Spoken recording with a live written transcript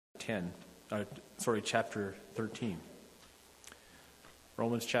chapter 13.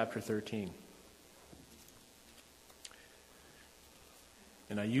 Romans chapter 13.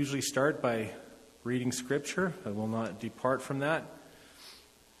 And I usually start by reading Scripture. I will not depart from that.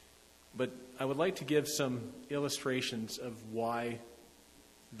 But I would like to give some illustrations of why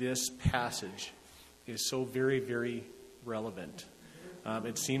this passage is so very, very relevant.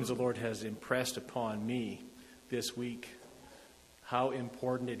 It seems the Lord has impressed upon me this week how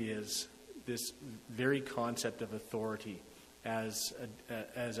important it is, this very concept of authority as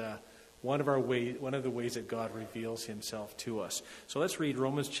one of the ways that God reveals himself to us. So let's read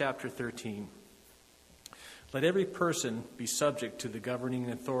Romans chapter 13. Let every person be subject to the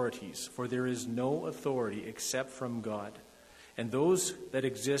governing authorities, for there is no authority except from God, and those that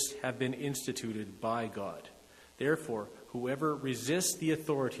exist have been instituted by God. Therefore, whoever resists the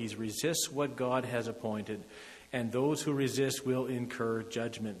authorities resists what God has appointed, and those who resist will incur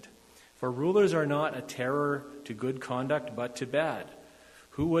judgment. For rulers are not a terror to good conduct, but to bad.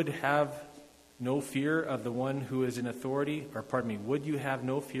 Who would have no fear of the one who is in authority? Would you have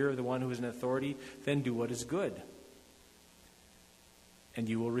no fear of the one who is in authority? Then do what is good, and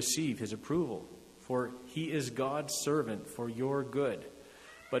you will receive his approval. For he is God's servant for your good.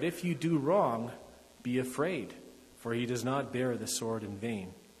 But if you do wrong, be afraid, for he does not bear the sword in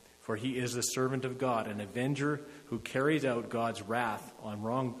vain. For he is the servant of God, an avenger who carries out God's wrath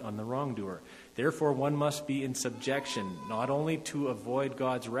on the wrongdoer. Therefore one must be in subjection, not only to avoid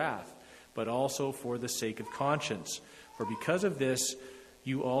God's wrath, but also for the sake of conscience. For because of this,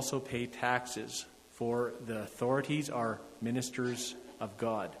 you also pay taxes, for the authorities are ministers of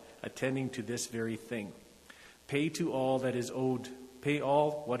God, attending to this very thing. Pay all what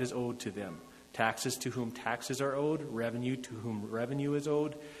is owed to them. Taxes to whom taxes are owed, revenue to whom revenue is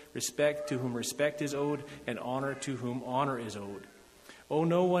owed, respect to whom respect is owed, and honor to whom honor is owed. Owe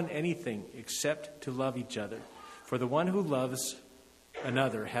no one anything except to love each other. For the one who loves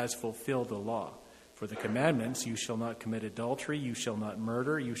another has fulfilled the law. For the commandments, you shall not commit adultery, you shall not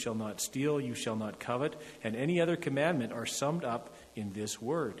murder, you shall not steal, you shall not covet, and any other commandment are summed up in this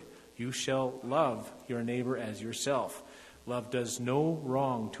word: you shall love your neighbor as yourself. Love does no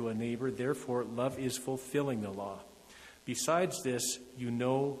wrong to a neighbor, therefore love is fulfilling the law. Besides this, you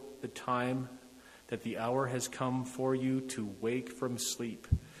know the time that the hour has come for you to wake from sleep.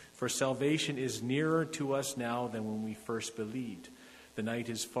 For salvation is nearer to us now than when we first believed. The night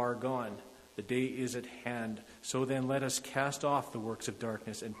is far gone, the day is at hand. So then let us cast off the works of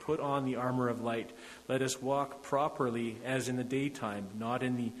darkness and put on the armor of light. Let us walk properly as in the daytime, not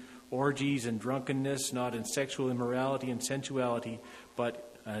in the orgies and drunkenness, not in sexual immorality and sensuality,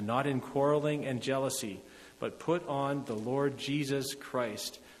 but not in quarreling and jealousy, but put on the Lord Jesus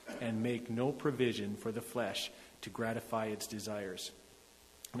Christ and make no provision for the flesh to gratify its desires.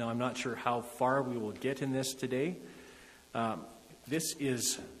 Now, I'm not sure how far we will get in this today. This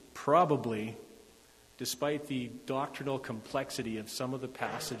is probably, despite the doctrinal complexity of some of the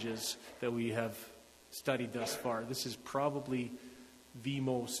passages that we have studied thus far, this is probably the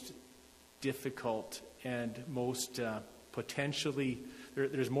most difficult and most potentially,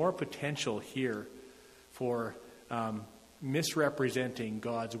 there's more potential here for misrepresenting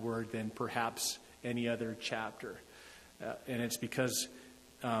God's word than perhaps any other chapter. And it's because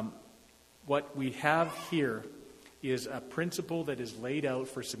what we have here is a principle that is laid out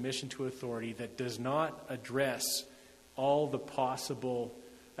for submission to authority that does not address all the possible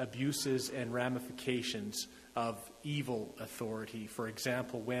abuses and ramifications of evil authority. For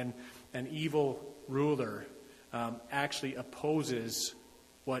example, when an evil ruler actually opposes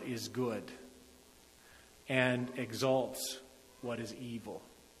what is good and exalts what is evil.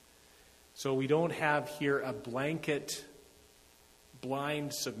 So we don't have here a blanket,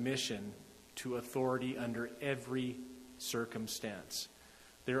 blind submission to authority under every circumstance.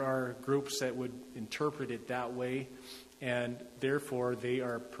 There are groups that would interpret it that way, and therefore they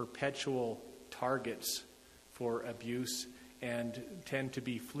are perpetual targets for abuse and tend to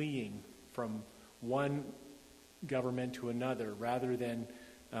be fleeing from one government to another rather than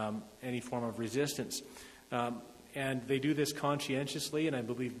any form of resistance. And they do this conscientiously, and I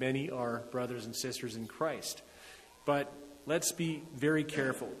believe many are brothers and sisters in Christ. But let's be very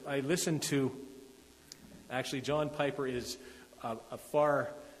careful. I listened to, actually John Piper is a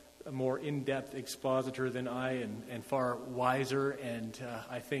far more in-depth expositor than I, and far wiser, and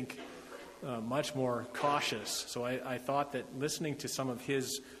I think much more cautious. So I thought that listening to some of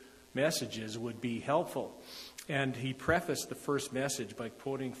his messages would be helpful. And he prefaced the first message by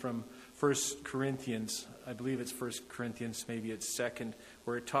quoting from 1 Corinthians, I believe it's 1 Corinthians, maybe it's 2nd,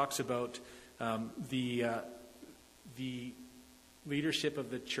 where it talks about the leadership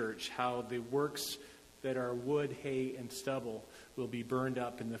of the church, how the works that are wood, hay, and stubble will be burned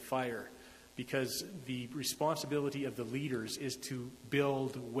up in the fire, because the responsibility of the leaders is to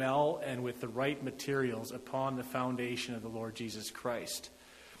build well and with the right materials upon the foundation of the Lord Jesus Christ.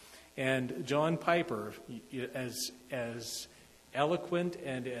 And John Piper, as eloquent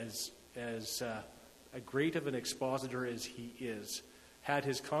and as a great of an expositor as he is, had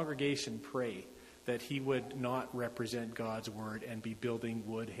his congregation pray that he would not represent God's word and be building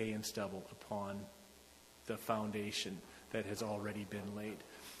wood, hay, and stubble upon the foundation that has already been laid.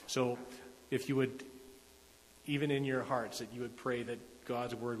 So if you would, even in your hearts, that you would pray that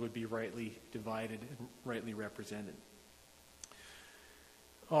God's word would be rightly divided and rightly represented.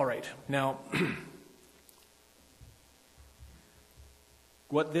 All right, now,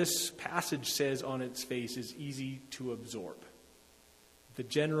 what this passage says on its face is easy to absorb. The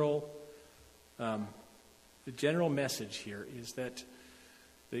general message here is that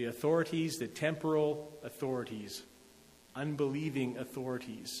the authorities, the temporal authorities, unbelieving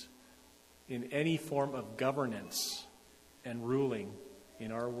authorities in any form of governance and ruling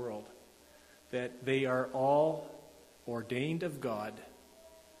in our world, that they are all ordained of God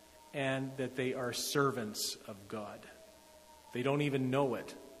and that they are servants of God. They don't even know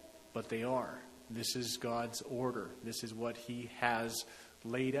it, but they are. This is God's order. This is what he has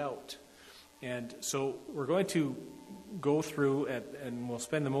laid out. And so we're going to go through, and we'll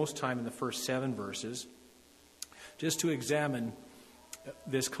spend the most time in the first 7 verses, just to examine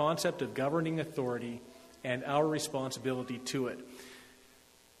this concept of governing authority and our responsibility to it.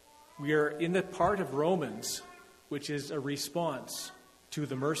 We are in the part of Romans, which is a response to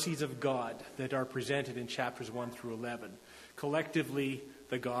the mercies of God that are presented in chapters 1 through 11. Collectively,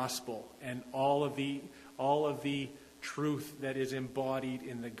 the gospel and all of the truth that is embodied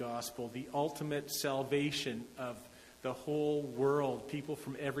in the gospel, the ultimate salvation of the whole world, people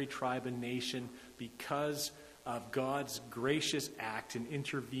from every tribe and nation, because of God's gracious act in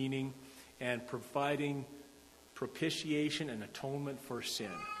intervening and providing propitiation and atonement for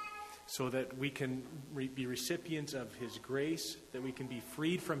sin, so that we can be recipients of his grace, that we can be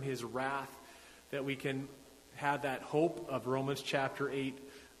freed from his wrath, that we can have that hope of Romans chapter 8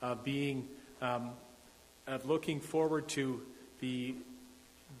 of looking forward to the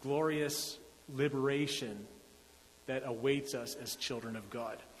glorious liberation that awaits us as children of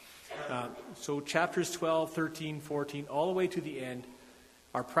God. So chapters 12, 13, 14, all the way to the end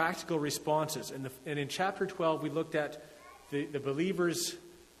are practical responses. And in chapter 12, we looked at the believer's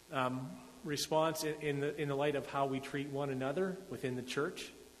response in the light of how we treat one another within the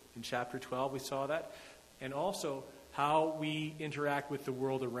church. In chapter 12, we saw that. And also how we interact with the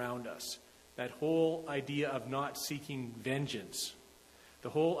world around us. That whole idea of not seeking vengeance. The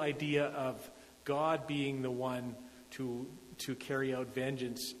whole idea of God being the one to carry out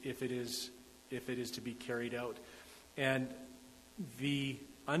vengeance if it is to be carried out. And the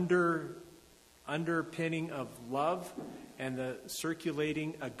underpinning of love and the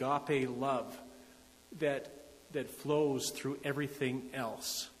circulating agape love that flows through everything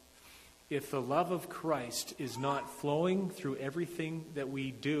else. If the love of Christ is not flowing through everything that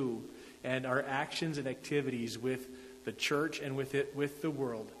we do and our actions and activities with the church and with the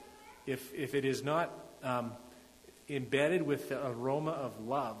world, if it is not embedded with the aroma of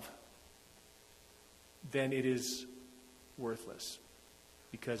love, then it is worthless,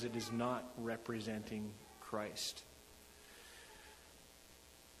 because it is not representing Christ.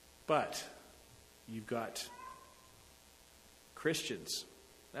 But you've got Christians.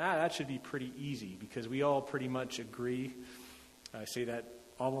 That should be pretty easy, because we all pretty much agree. I say that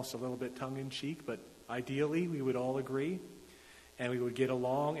almost a little bit tongue-in-cheek, but ideally we would all agree, and we would get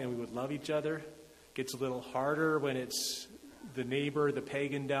along, and we would love each other. It gets a little harder when it's the neighbor, the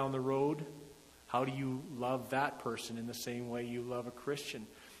pagan down the road. How do you love that person in the same way you love a Christian?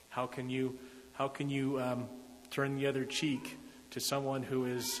 How can you turn the other cheek to someone who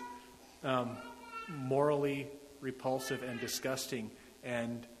is morally repulsive and disgusting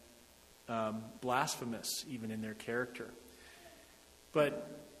and blasphemous even in their character?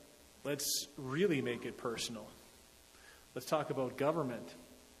 But let's really make it personal. Let's talk about government.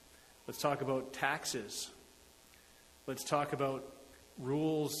 Let's talk about taxes. Let's talk about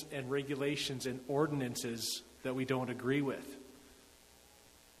rules and regulations and ordinances that we don't agree with.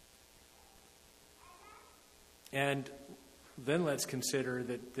 And then let's consider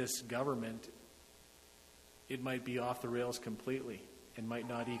that this government, it might be off the rails completely and might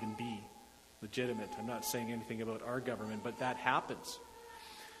not even be legitimate. I'm not saying anything about our government, but that happens.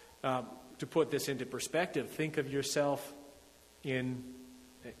 To put this into perspective, think of yourself in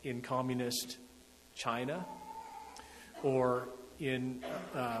communist China, or in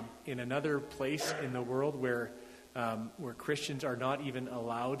another place in the world where Christians are not even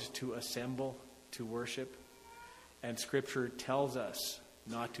allowed to assemble to worship. And Scripture tells us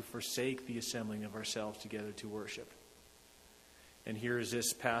not to forsake the assembling of ourselves together to worship. And here is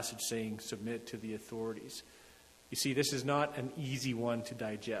this passage saying, submit to the authorities. You see, this is not an easy one to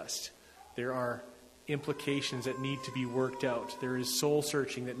digest. There are implications that need to be worked out. There is soul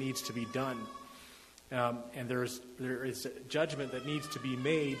searching that needs to be done. And there is judgment that needs to be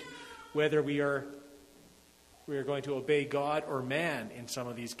made whether we are going to obey God or man in some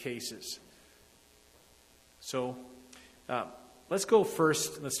of these cases. So let's go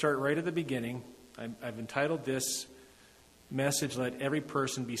first. Let's start right at the beginning. I've entitled this message, Let Every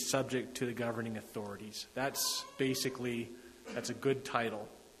Person Be Subject to the Governing Authorities. That's a good title,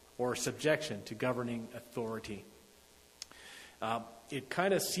 or subjection to governing authority. It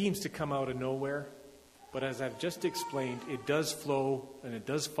kind of seems to come out of nowhere, but as I've just explained, it does flow and it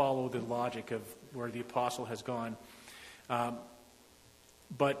does follow the logic of where the apostle has gone.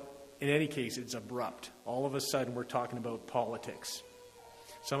 But in any case, it's abrupt. All of a sudden, we're talking about politics.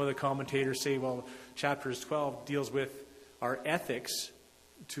 Some of the commentators say, well, chapters 12 deals with our ethics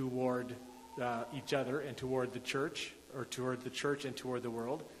toward each other and toward the church, or toward the church and toward the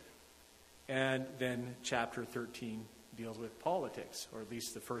world. And then chapter 13 deals with politics, or at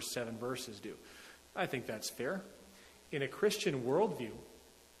least the first 7 verses do. I think that's fair. In a Christian worldview,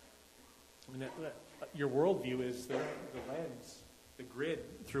 your worldview is the lens, the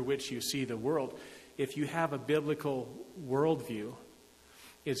grid through which you see the world. If you have a biblical worldview,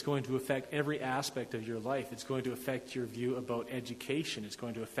 it's going to affect every aspect of your life. It's going to affect your view about education. It's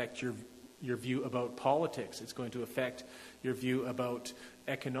going to affect your view about politics. It's going to affect your view about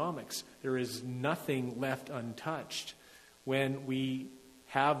economics. There is nothing left untouched when we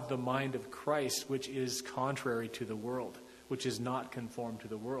have the mind of Christ, which is contrary to the world, which is not conformed to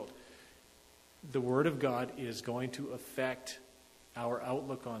the world. The Word of God is going to affect our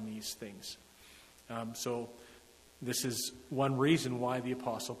outlook on these things. So this is one reason why the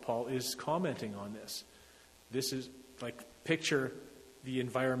Apostle Paul is commenting on this. This is like, picture the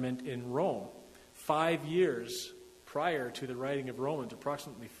environment in Rome. 5 years prior to the writing of Romans,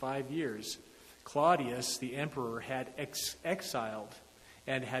 approximately 5 years, Claudius, the emperor, had exiled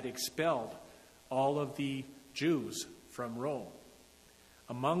and had expelled all of the Jews from Rome.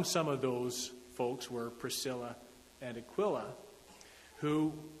 Among some of those folks were Priscilla and Aquila,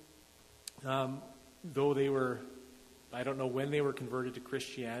 who, though they were, I don't know when they were converted to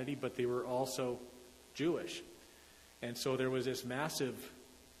Christianity, but they were also Jewish. And so there was this massive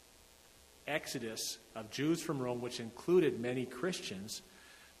exodus of Jews from Rome, which included many Christians,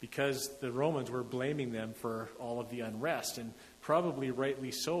 because the Romans were blaming them for all of the unrest, and probably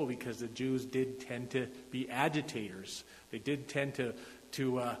rightly so, because the Jews did tend to be agitators. They did tend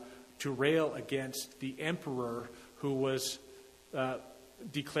to rail against the emperor who was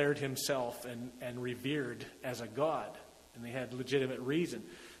declared himself and revered as a god, and they had legitimate reason.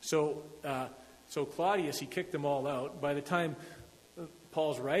 So Claudius, he kicked them all out. By the time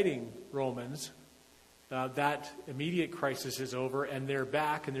Paul's writing Romans, that immediate crisis is over, and they're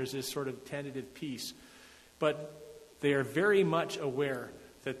back, and there's this sort of tentative peace. But they are very much aware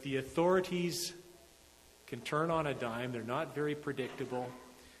that the authorities can turn on a dime. They're not very predictable,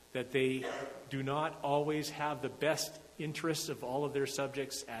 that they do not always have the best interests of all of their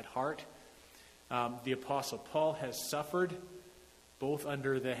subjects at heart. The Apostle Paul has suffered both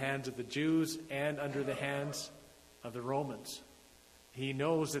under the hands of the Jews and under the hands of the Romans. He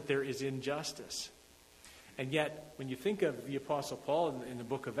knows that there is injustice. And yet, when you think of the Apostle Paul in the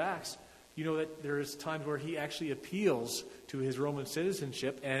book of Acts, you know that there is times where he actually appeals to his Roman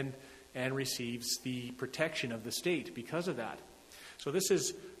citizenship and receives the protection of the state because of that. So this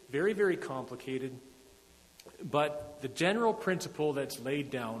is very, very complicated. But the general principle that's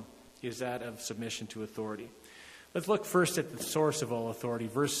laid down is that of submission to authority. Let's look first at the source of all authority.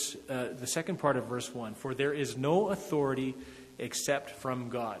 The second part of verse 1. For there is no authority except from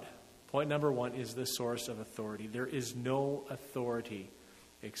God. Point number 1 is the source of authority. There is no authority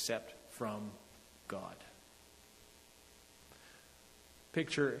except from God.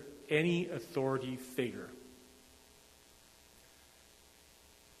 Picture any authority figure.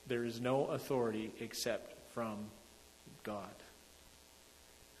 There is no authority except from God.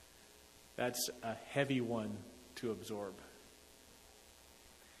 That's a heavy one to absorb.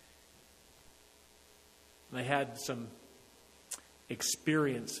 I had some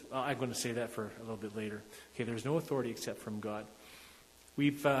experience. I'm going to say that for a little bit later. Okay, there's no authority except from God.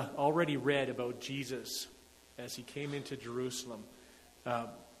 We've already read about Jesus as he came into Jerusalem,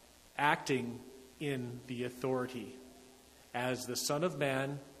 acting in the authority as the Son of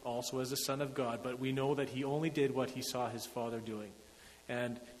Man, also as the Son of God, but we know that he only did what he saw his Father doing.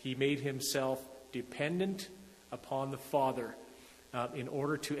 And he made himself dependent upon the Father in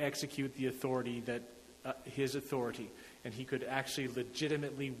order to execute the authority that his authority. And he could actually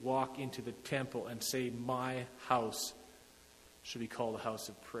legitimately walk into the temple and say, my house should be called a house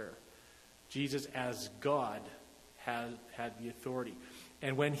of prayer. Jesus, as God, had the authority.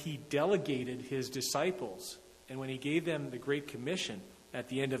 And when he delegated his disciples, and when he gave them the Great Commission at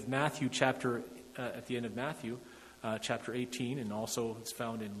the end of Matthew chapter 18, and also it's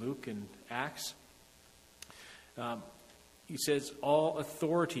found in Luke and Acts, he says, all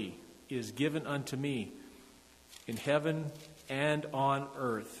authority is given unto me in heaven and on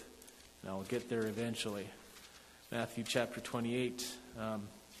earth. And I'll get there eventually. Matthew chapter 28,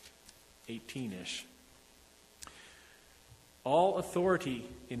 18-ish. All authority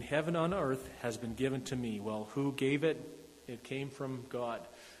in heaven and on earth has been given to me. Well, who gave it? It came from God.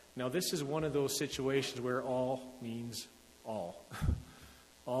 Now, this is one of those situations where all means all.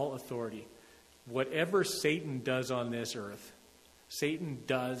 All authority. Whatever Satan does on this earth, Satan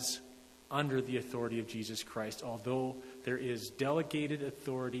does under the authority of Jesus Christ, although there is delegated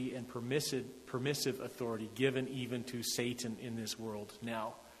authority and permissive authority given even to Satan in this world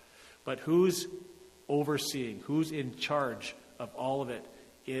now. But who's overseeing? Who's in charge of all of it?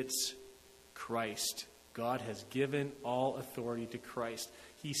 It's Christ. God has given all authority to Christ.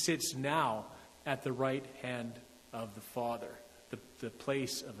 He sits now at the right hand of the Father, the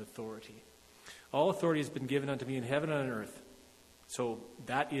place of authority. All authority has been given unto me in heaven and on earth. So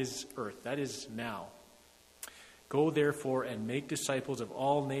that is earth. That is now. Go therefore and make disciples of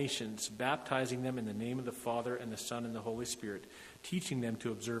all nations, baptizing them in the name of the Father and the Son and the Holy Spirit, teaching them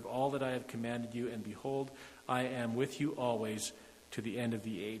to observe all that I have commanded you, and behold, I am with you always to the end of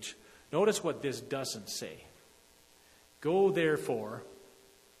the age. Notice what this doesn't say. Go therefore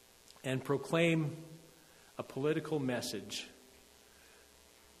and proclaim a political message.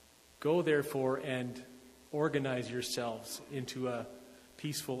 Go therefore and organize yourselves into a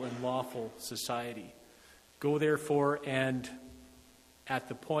peaceful and lawful society. Go therefore and, at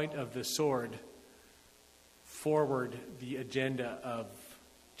the point of the sword, forward the agenda of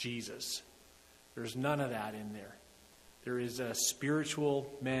Jesus. There's none of that in there. There is a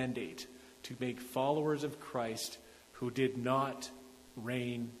spiritual mandate to make followers of Christ who did not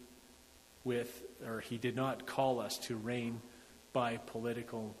reign with, or he did not call us to reign by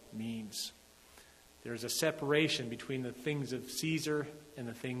political means. There's a separation between the things of Caesar and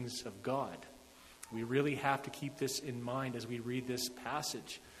the things of God. We really have to keep this in mind as we read this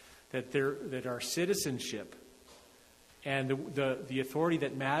passage, that our citizenship and the authority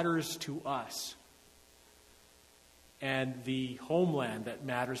that matters to us and the homeland that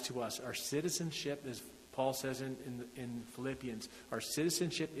matters to us, our citizenship, as Paul says in Philippians, our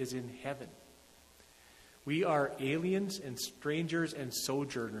citizenship is in heaven. We are aliens and strangers and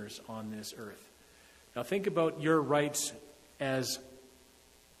sojourners on this earth. Now think about your rights as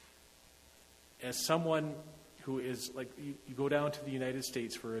someone who is, like, you go down to the United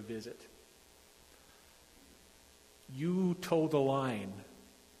States for a visit. You toe the line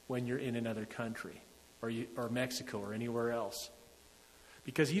when you're in another country, or Mexico, or anywhere else.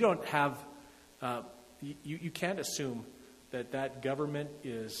 Because you don't have, you can't assume that government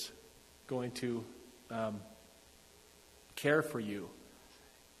is going to care for you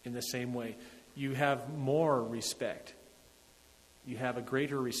in the same way. You have more respect. You have a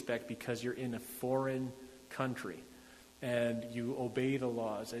greater respect because you're in a foreign country and you obey the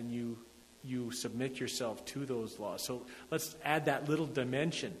laws and you submit yourself to those laws. So let's add that little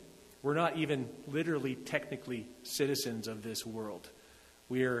dimension. We're not even literally technically citizens of this world.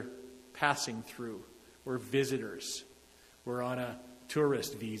 We're passing through. We're visitors. We're on a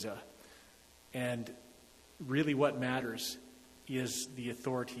tourist visa. And really what matters is the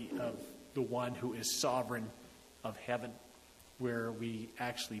authority of the one who is sovereign of heaven, where we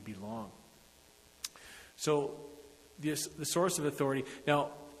actually belong. So the source of authority.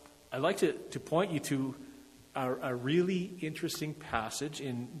 Now, I'd like to point you to a really interesting passage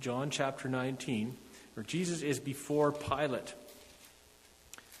in John chapter 19, where Jesus is before Pilate.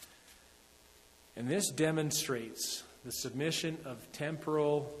 And this demonstrates the submission of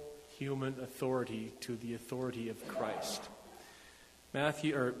temporal human authority to the authority of Christ.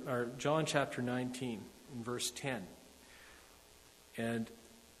 John chapter 19, in verse 10. And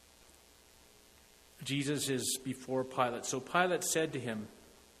Jesus is before Pilate. So Pilate said to him,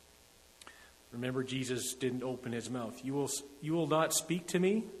 remember, Jesus didn't open his mouth. You will not speak to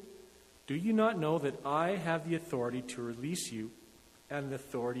me? Do you not know that I have the authority to release you and the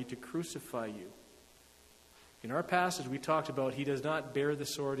authority to crucify you? In our passage, we talked about he does not bear the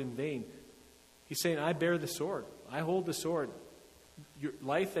sword in vain. He's saying, I bear the sword. I hold the sword. Your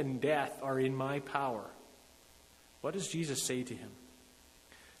life and death are in my power. What does Jesus say to him?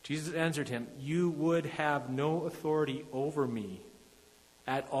 Jesus answered him, you would have no authority over me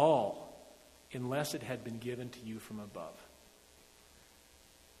at all unless it had been given to you from above.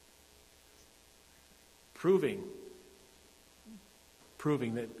 Proving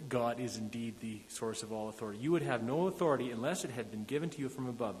that God is indeed the source of all authority. You would have no authority unless it had been given to you from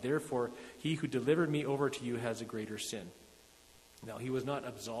above. Therefore, he who delivered me over to you has a greater sin. Now, he was not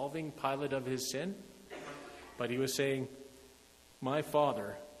absolving Pilate of his sin, but he was saying, my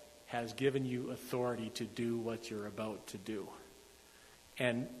Father has given you authority to do what you're about to do.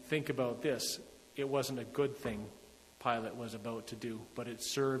 And think about this. It wasn't a good thing Pilate was about to do, but it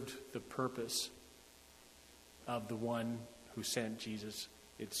served the purpose of the one who sent Jesus.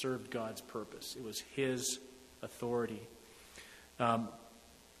 It served God's purpose. It was his authority. And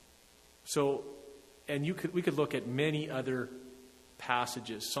we could look at many other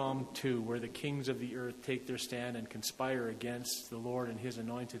passages. Psalm 2, where the kings of the earth take their stand and conspire against the Lord and his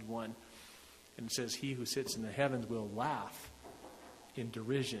anointed one. And it says, he who sits in the heavens will laugh in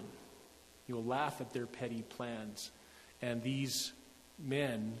derision. He will laugh at their petty plans. And these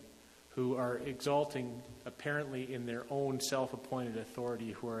men who are exalting, apparently in their own self-appointed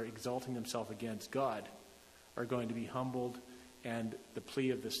authority, who are exalting themselves against God, are going to be humbled. And the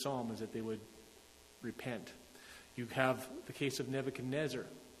plea of the psalm is that they would repent. You have the case of Nebuchadnezzar,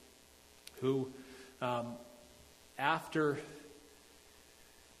 who, after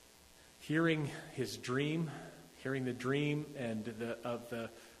hearing his dream, hearing the dream and the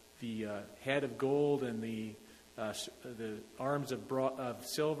head of gold and the arms of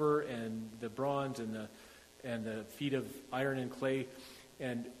silver and the bronze and the feet of iron and clay.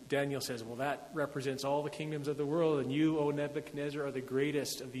 And Daniel says, well, that represents all the kingdoms of the world, and you, O Nebuchadnezzar, are the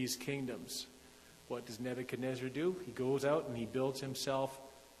greatest of these kingdoms. What does Nebuchadnezzar do? He goes out and he builds himself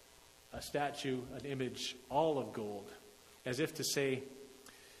a statue, an image, all of gold, as if to say,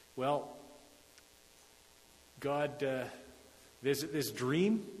 well, God, this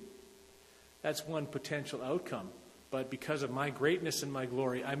dream, that's one potential outcome. But because of my greatness and my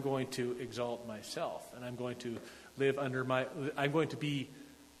glory, I'm going to exalt myself, and I'm going to live under I'm going to be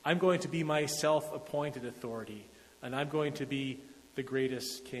my self-appointed authority, and I'm going to be the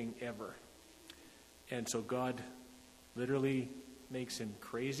greatest king ever. And so God literally makes him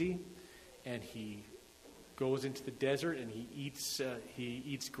crazy, and he goes into the desert and he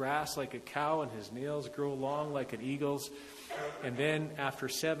eats grass like a cow, and his nails grow long like an eagle's. And then after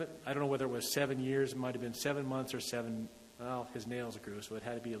I don't know whether it was 7 years, it might have been 7 months or his nails grew, so it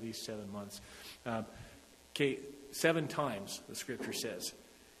had to be at least 7 months. 7 times, the scripture says.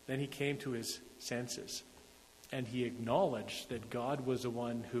 Then he came to his senses, and he acknowledged that God was the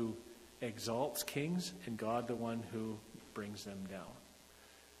one who exalts kings and God the one who brings them down.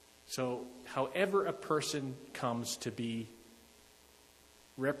 So however a person comes to be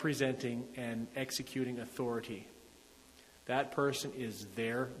representing and executing authority, that person is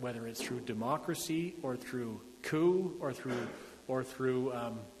there, whether it's through democracy or through coup or through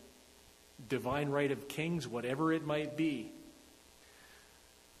divine right of kings, whatever it might be.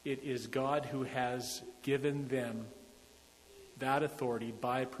 It is God who has given them that authority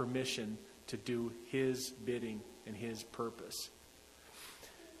by permission to do his bidding and his purpose.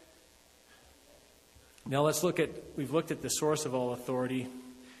 Now we've looked at the source of all authority.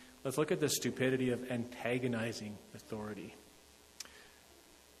 Let's look at the stupidity of antagonizing authority.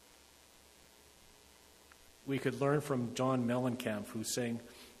 We could learn from John Mellencamp, who's saying,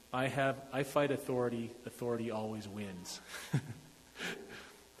 I fight authority, authority always wins. It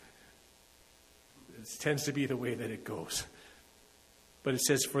tends to be the way that it goes. But it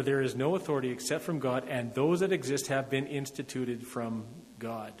says, for there is no authority except from God, and those that exist have been instituted from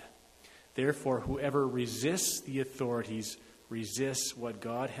God. Therefore, whoever resists the authorities resists what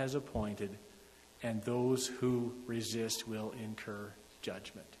God has appointed, and those who resist will incur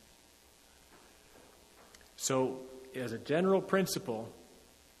judgment. So, as a general principle,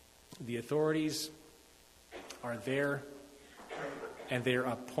 the authorities are there, and they're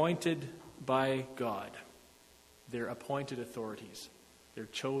appointed by God. They're appointed authorities. They're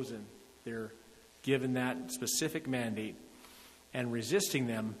chosen. They're given that specific mandate, and resisting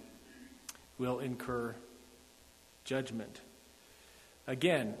them will incur judgment.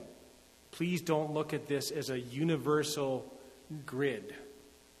 Again, please don't look at this as a universal grid. It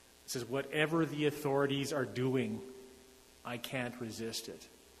says, whatever the authorities are doing, I can't resist it.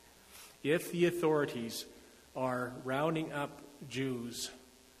 If the authorities are rounding up Jews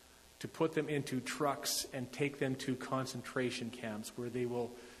to put them into trucks and take them to concentration camps where they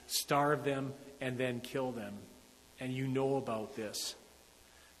will starve them and then kill them. And you know about this.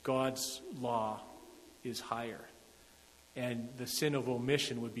 God's law is higher. And the sin of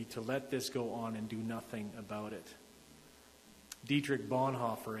omission would be to let this go on and do nothing about it. Dietrich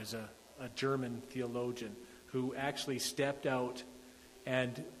Bonhoeffer is a German theologian who actually stepped out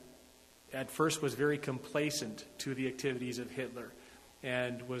and at first was very complacent to the activities of Hitler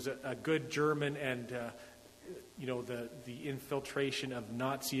and was a good German, and the infiltration of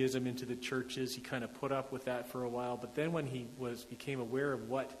Nazism into the churches, he kind of put up with that for a while. But then when he became aware of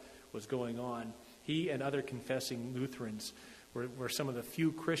what was going on, he and other confessing Lutherans were some of the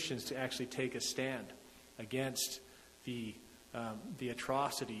few Christians to actually take a stand against the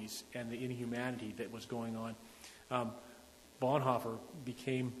atrocities and the inhumanity that was going on. Bonhoeffer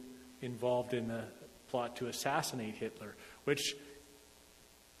became involved in the plot to assassinate Hitler, which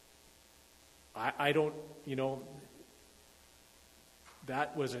I don't,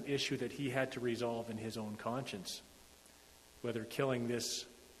 that was an issue that he had to resolve in his own conscience, whether killing this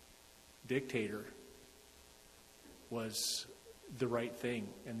dictator was the right thing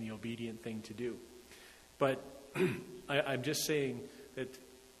and the obedient thing to do. But I'm just saying that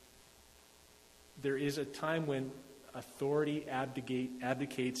there is a time when authority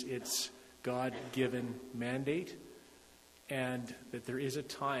abdicates its God-given mandate, and that there is a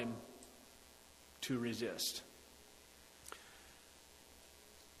time to resist.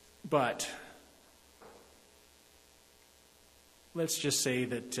 But let's just say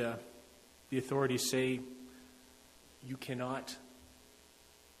that the authorities say you cannot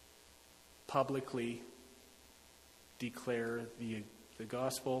publicly declare the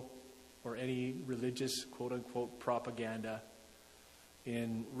gospel or any religious, quote-unquote, propaganda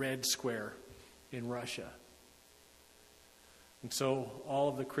in Red Square in Russia. And so all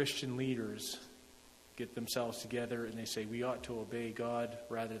of the Christian leaders get themselves together and they say, we ought to obey God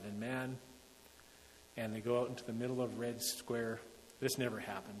rather than man. And they go out into the middle of Red Square. This never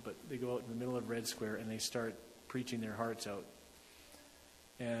happened, but they go out in the middle of Red Square and they start preaching their hearts out.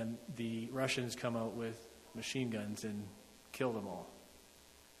 And the Russians come out with machine guns and kill them all.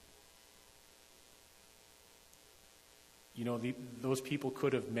 Those people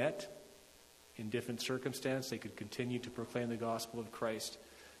could have met in different circumstances. They could continue to proclaim the gospel of Christ.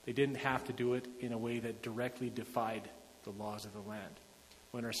 They didn't have to do it in a way that directly defied the laws of the land.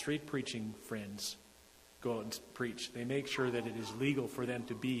 When our street preaching friends go out and preach, they make sure that it is legal for them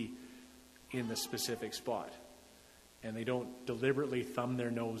to be in the specific spot. And they don't deliberately thumb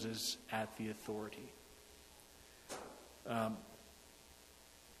their noses at the authority.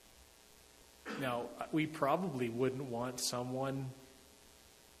 Now, we probably wouldn't want someone,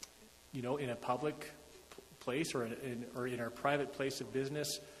 in a public place or in our private place of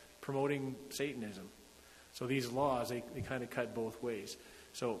business promoting Satanism. So these laws, they kind of cut both ways.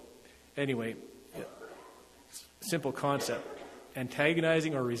 So anyway, simple concept.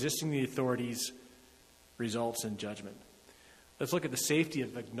 Antagonizing or resisting the authorities results in judgment. Let's look at the safety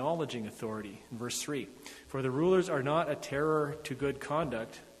of acknowledging authority in verse 3. For the rulers are not a terror to good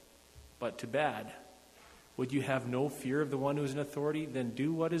conduct, but to bad. Would you have no fear of the one who is in authority? Then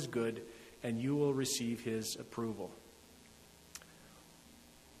do what is good, and you will receive his approval.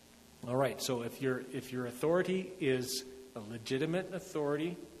 All right, so if your authority is a legitimate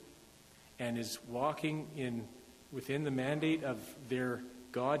authority and is walking within the mandate of their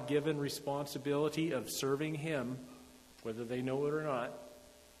God-given responsibility of serving him, whether they know it or not,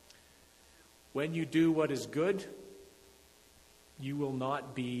 when you do what is good, you will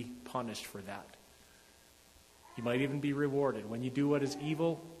not be punished for that. You might even be rewarded. When you do what is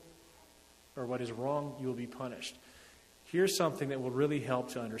evil or what is wrong, you will be punished. Here's something that will really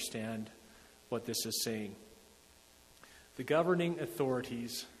help to understand what this is saying. The governing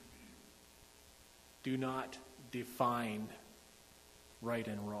authorities do not define right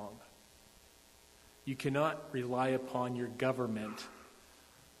and wrong. You cannot rely upon your government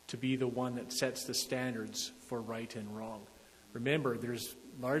to be the one that sets the standards for right and wrong. Remember, there's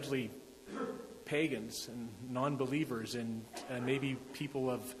largely pagans and non-believers and maybe people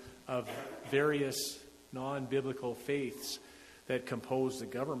of various non-biblical faiths that compose the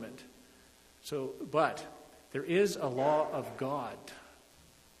government. But there is a law of God,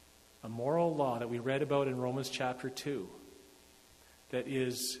 a moral law that we read about in Romans chapter 2, that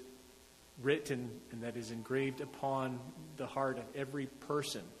is written and that is engraved upon the heart of every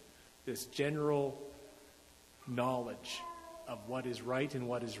person, this general knowledge of what is right and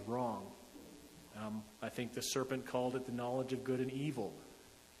what is wrong. I think the serpent called it the knowledge of good and evil.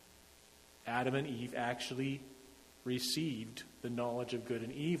 Adam and Eve actually received the knowledge of good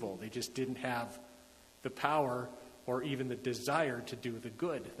and evil. They just didn't have the power or even the desire to do the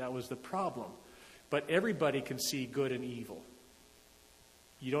good. That was the problem. But everybody can see good and evil.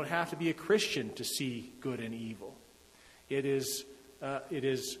 You don't have to be a Christian to see good and evil. It is, as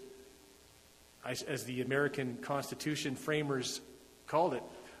the American Constitution framers called it,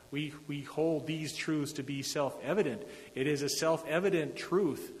 we hold these truths to be self-evident. It is a self-evident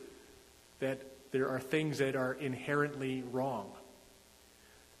truth that there are things that are inherently wrong.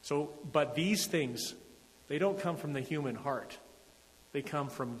 But these things, they don't come from the human heart. They come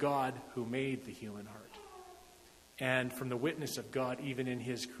from God who made the human heart, and from the witness of God even in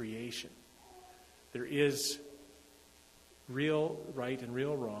his creation. There is real right and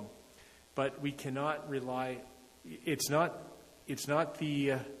real wrong, but we cannot rely. It's not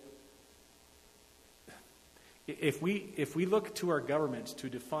the. If we look to our governments to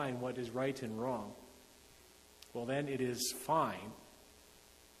define what is right and wrong, well, then it is fine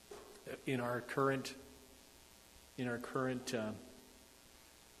in our current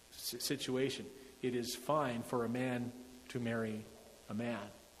situation. It is fine for a man to marry a man.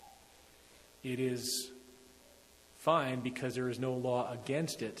 It is fine, because there is no law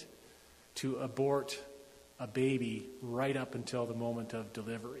against it, to abort a baby right up until the moment of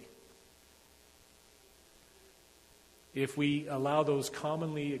delivery. If we allow those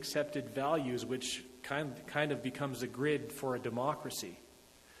commonly accepted values, which kind of becomes a grid for a democracy,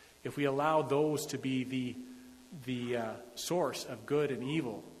 if we allow those to be the source of good and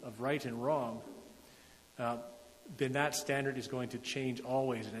evil, of right and wrong, then that standard is going to change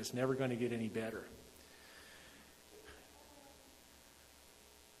always, and it's never going to get any better.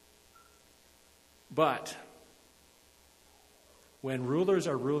 But when rulers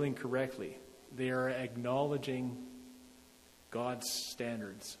are ruling correctly, they are acknowledging God's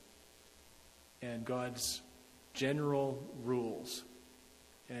standards and God's general rules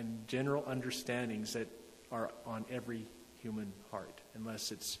and general understandings that are on every human heart,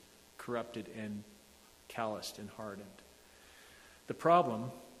 unless it's corrupted and calloused and hardened. The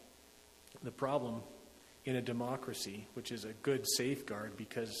problem in a democracy, which is a good safeguard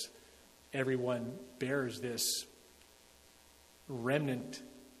because everyone bears this remnant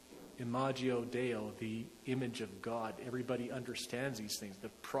imago Dei, the image of God. Everybody understands these things. The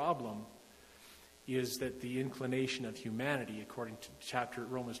problem is that the inclination of humanity, according to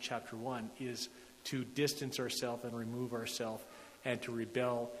Romans chapter 1, is to distance ourselves and remove ourselves and to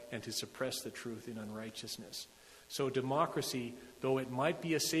rebel and to suppress the truth in unrighteousness. So democracy, though it might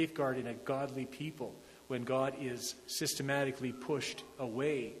be a safeguard in a godly people, when God is systematically pushed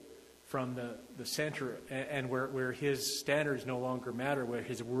away from the center and where his standards no longer matter, where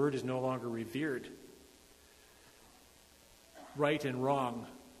his word is no longer revered, right and wrong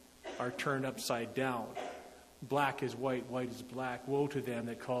are turned upside down. Black is white, white is black. Woe to them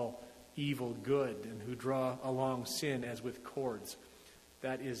that call evil good and who draw along sin as with cords.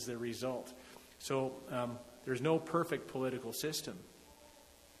 That is the result. So there's no perfect political system.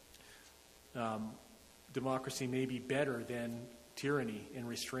 Democracy may be better than tyranny in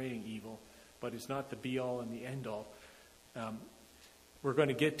restraining evil, but it's not the be-all and the end-all. We're going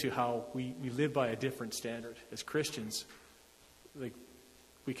to get to how we live by a different standard. As Christians,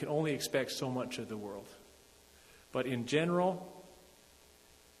 we can only expect so much of the world. But in general,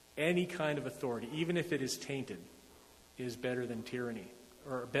 any kind of authority, even if it is tainted, is better than tyranny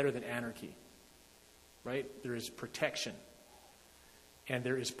or better than anarchy. Right? There is protection and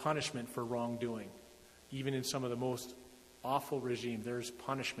there is punishment for wrongdoing. Even in some of the most awful regimes, there's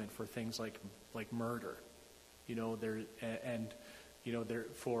punishment for things like murder.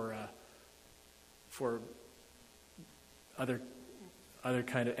 For other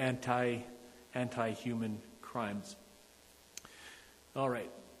kind of anti-human crimes. All right.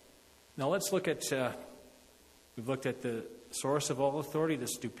 Now let's look at, we've looked at the source of all authority, the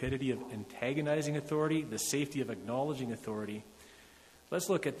stupidity of antagonizing authority, the safety of acknowledging authority. Let's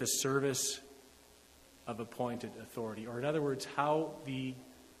look at the service of appointed authority, or in other words, how the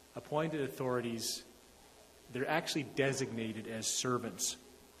appointed authorities, they're actually designated as servants.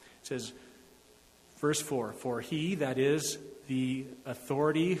 It says, verse 4, for he, that is, the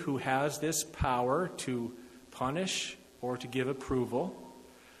authority who has this power to punish or to give approval,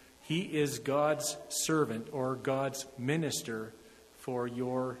 he is God's servant or God's minister for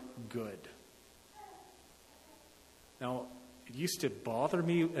your good. Now, it used to bother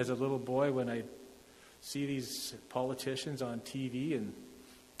me as a little boy when I see these politicians on TV and,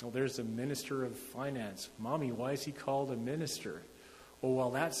 there's a minister of finance. Mommy, why is he called a minister? Oh,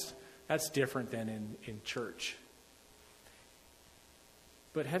 well, that's different than in church.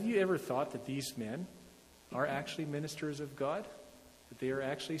 But have you ever thought that these men are actually ministers of God, that they are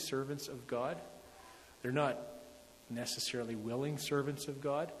actually servants of God. They're not necessarily willing servants of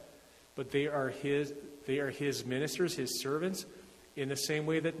God, but they are his ministers, his servants, in the same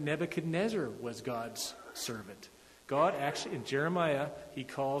way that Nebuchadnezzar was God's servant. God actually, in Jeremiah, he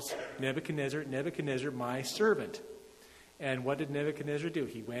calls Nebuchadnezzar, my servant. And what did Nebuchadnezzar do?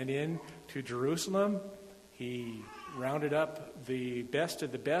 He went in to Jerusalem. He rounded up the best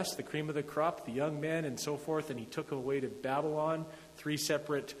of the best, the cream of the crop, the young men and so forth, and he took them away to Babylon 3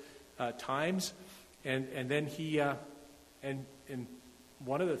 separate times. And then he, and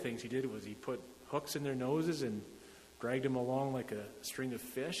one of the things he did was he put hooks in their noses and dragged them along like a string of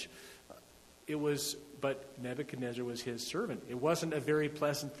fish. But Nebuchadnezzar was his servant. It wasn't a very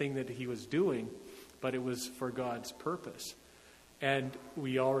pleasant thing that he was doing, but it was for God's purpose. And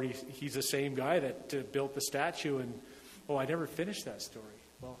he's the same guy that built the statue. And, I never finished that story.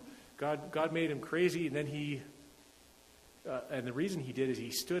 Well, God made him crazy, and then and the reason he did is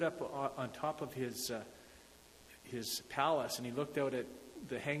he stood up on top of his palace, and he looked out at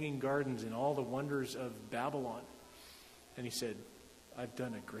the hanging gardens and all the wonders of Babylon. And he said, I've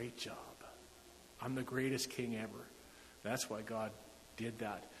done a great job. I'm the greatest king ever. That's why God did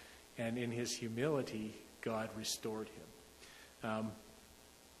that. And in his humility, God restored him.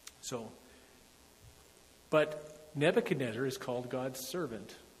 But Nebuchadnezzar is called God's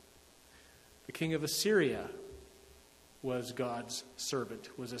servant. The king of Assyria was God's servant,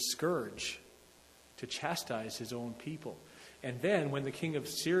 was a scourge to chastise his own people. And then when the king of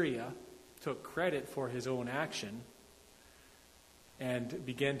Syria took credit for his own action and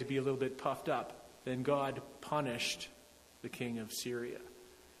began to be a little bit puffed up, then God punished the king of Syria.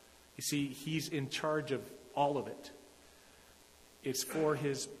 You see, he's in charge of all of it. It's for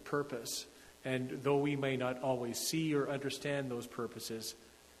his purpose. And though we may not always see or understand those purposes,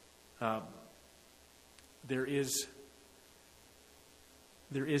 there is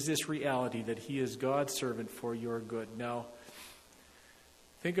this reality that he is God's servant for your good. Now,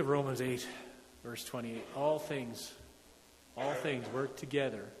 think of Romans 8, verse 28. All things work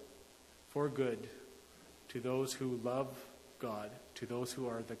together for good to those who love God, to those who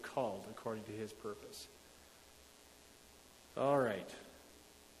are the called according to his purpose. All right.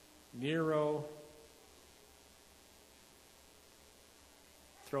 Nero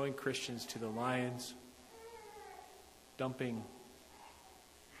throwing Christians to the lions, dumping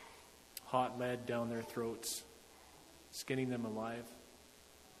hot lead down their throats, skinning them alive.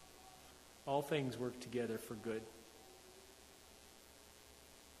 All things work together for good.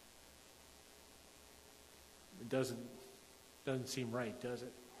 It doesn't seem right, does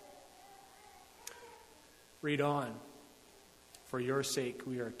it? Read on. For your sake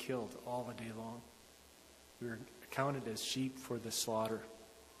we are killed all the day long. We are counted as sheep for the slaughter.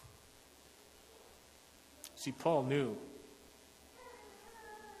 See, Paul knew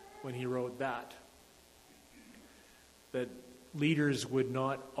when he wrote that leaders would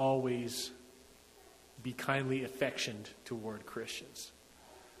not always be kindly affectioned toward Christians.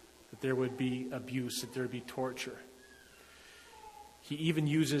 That there would be abuse, that there would be torture. He even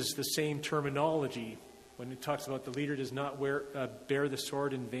uses the same terminology when he talks about the leader does not bear the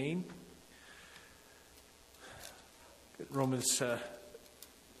sword in vain. Romans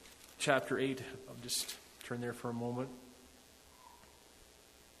chapter 8. I'll just turn there for a moment.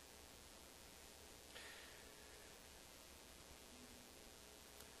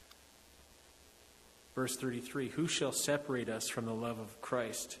 Verse 33, who shall separate us from the love of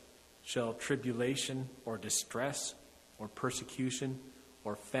Christ? Shall tribulation or distress or persecution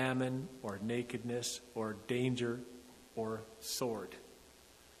or famine or nakedness or danger or sword?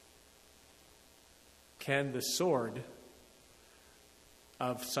 Can the sword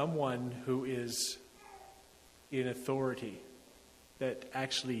of someone who is in authority that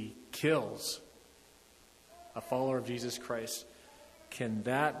actually kills a follower of Jesus Christ, can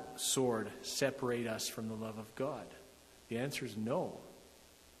that sword separate us from the love of God? The answer is no.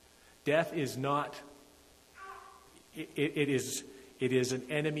 Death is not, it is an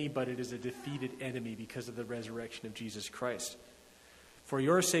enemy, but it is a defeated enemy because of the resurrection of Jesus Christ. For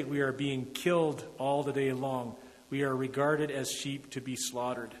your sake we are being killed all the day long. We are regarded as sheep to be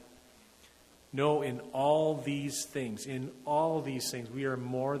slaughtered. No, in all these things, we are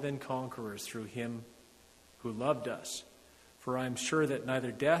more than conquerors through him who loved us. For I am sure that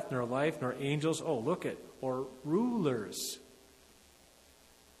neither death, nor life, nor angels, or rulers.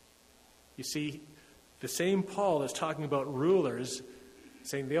 You see, the same Paul is talking about rulers,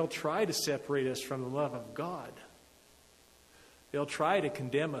 saying they'll try to separate us from the love of God. They'll try to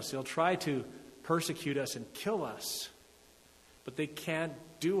condemn us. They'll try to persecute us and kill us. But they can't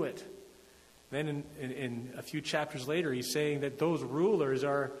do it. Then in a few chapters later, he's saying that those rulers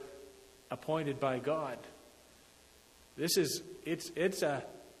are appointed by God. It's a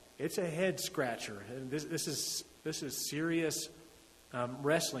head scratcher. This is serious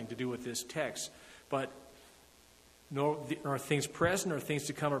wrestling to do with this text. But nor things present, nor things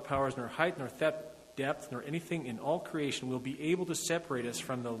to come, or powers, nor height, nor depth, nor anything in all creation will be able to separate us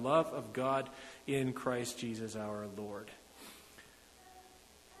from the love of God in Christ Jesus our Lord.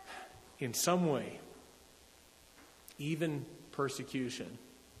 In some way, even persecution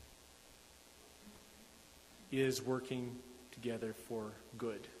is working together for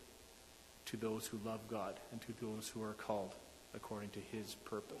good to those who love God and to those who are called according to his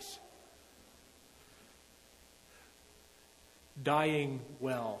purpose. Dying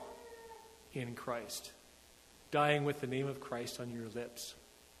well in Christ, dying with the name of Christ on your lips,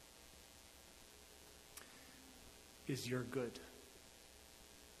 is your good.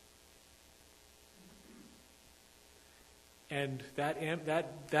 And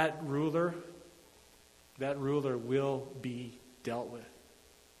that ruler will be dealt with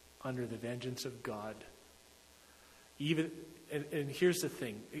under the vengeance of God. And here's the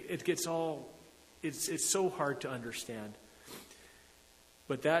thing: it's so hard to understand.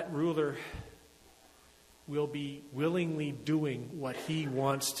 But that ruler will be willingly doing what he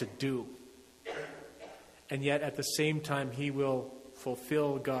wants to do, and yet at the same time he will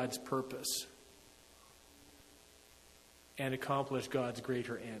fulfill God's purpose and accomplish God's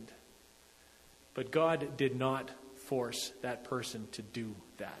greater end. But God did not force that person to do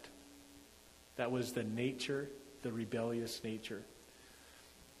that. That was the nature, the rebellious nature.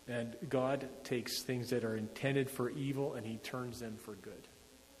 And God takes things that are intended for evil and he turns them for good.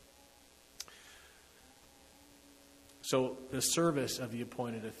 So the service of the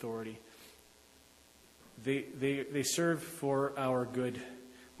appointed authority, they serve for our good.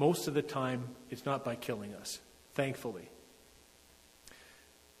 Most of the time, it's not by killing us, thankfully.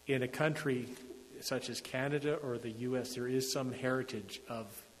 In a country such as Canada or the U.S., there is some heritage of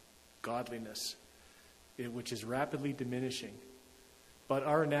godliness, which is rapidly diminishing. But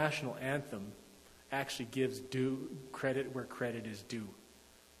our national anthem actually gives due credit where credit is due.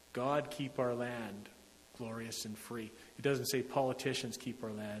 God keep our land glorious and free. It doesn't say politicians keep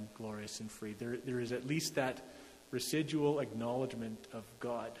our land glorious and free. There is at least that residual acknowledgement of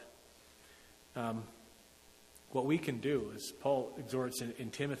God. What we can do, as Paul exhorts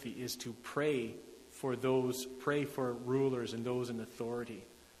in Timothy, is to pray for rulers and those in authority.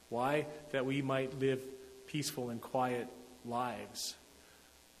 Why? That we might live peaceful and quiet lives.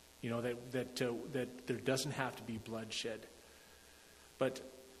 That there doesn't have to be bloodshed. But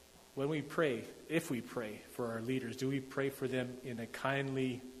when we pray, if we pray for our leaders, do we pray for them in a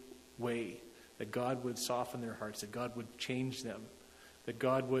kindly way? That God would soften their hearts, that God would change them, that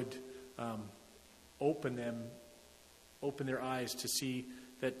God would open their eyes to see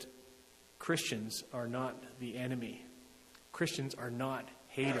that Christians are not the enemy. Christians are not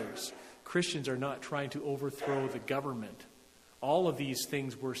haters. Christians are not trying to overthrow the government. All of these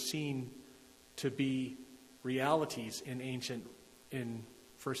things were seen to be realities in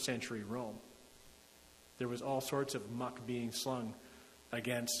first century Rome. There was all sorts of muck being slung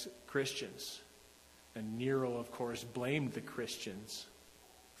against Christians. And Nero, of course, blamed the Christians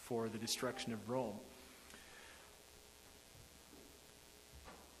for the destruction of Rome.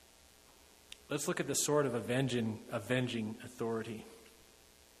 Let's look at the sword of avenging authority.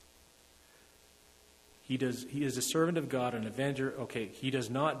 He is a servant of God, an avenger. Okay, he does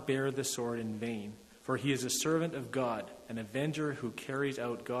not bear the sword in vain, for he is a servant of God, an avenger who carries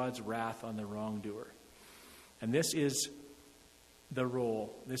out God's wrath on the wrongdoer. And this is the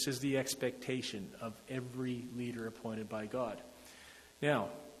role, this is the expectation of every leader appointed by God. Now,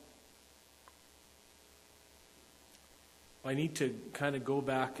 I need to kind of go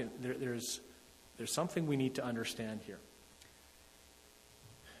back, and there's something we need to understand here.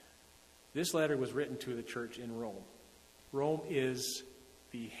 This letter was written to the church in Rome. Rome is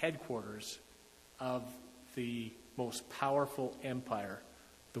the headquarters of the most powerful empire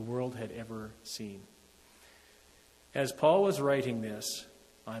the world had ever seen. As Paul was writing this,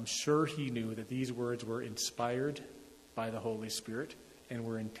 I'm sure he knew that these words were inspired by the Holy Spirit and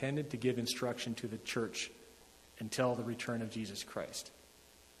were intended to give instruction to the church until the return of Jesus Christ.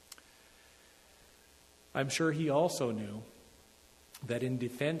 I'm sure he also knew that in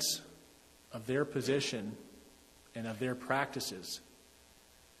defense of their position and of their practices,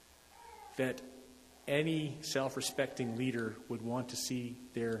 that any self-respecting leader would want to see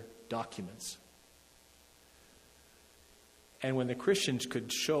their documents. And when the Christians could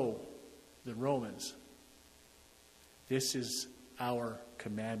show the Romans, this is our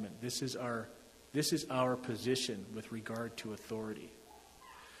commandment, this is our This is our position with regard to authority.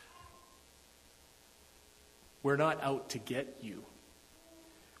 We're not out to get you.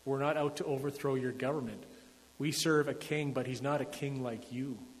 We're not out to overthrow your government. We serve a king, but he's not a king like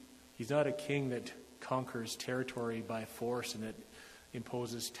you. He's not a king that conquers territory by force and that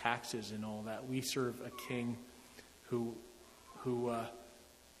imposes taxes and all that. We serve a king who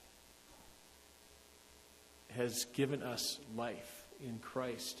has given us life in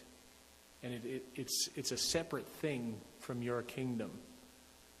Christ. And it's a separate thing from your kingdom.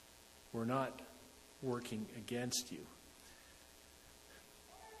 We're not working against you.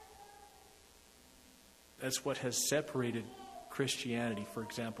 That's what has separated Christianity, for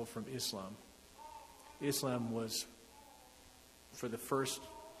example, from Islam. Islam was, for the first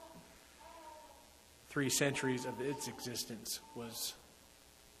 3 centuries of its existence, was,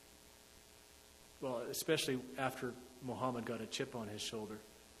 well, especially after Muhammad got a chip on his shoulder,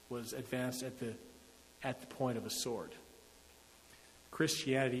 was advanced at the point of a sword.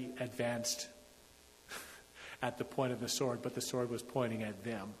 Christianity advanced at the point of the sword, but the sword was pointing at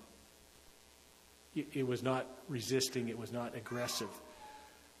them. It was not resisting, it was not aggressive.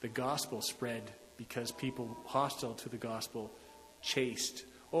 The gospel spread because people hostile to the gospel chased.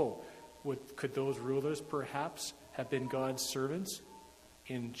 Could those rulers perhaps have been God's servants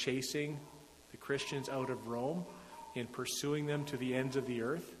in chasing the Christians out of Rome, in pursuing them to the ends of the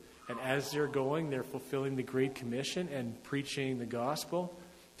earth? And as they're going, they're fulfilling the Great Commission and preaching the gospel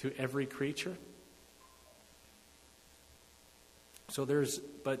to every creature.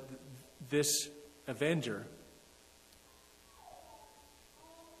 But this avenger,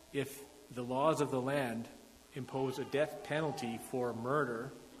 if the laws of the land impose a death penalty for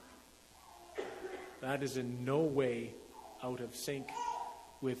murder, that is in no way out of sync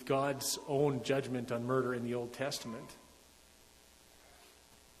with God's own judgment on murder in the Old Testament.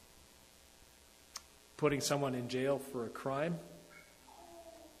 Putting someone in jail for a crime,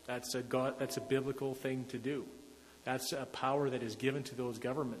 that's a biblical thing to do. That's a power that is given to those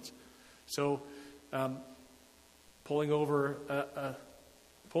governments. So, pulling me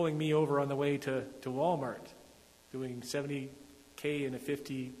over on the way to Walmart, doing 70K in a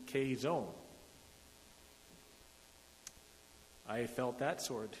 50K zone. I felt that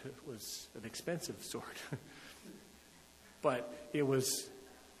sword was an expensive sword. But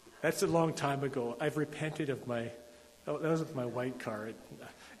that's a long time ago. I've repented of that was with my white car.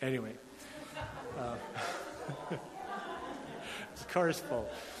 Anyway. The car is full.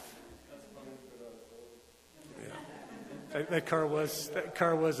 Yeah. That car was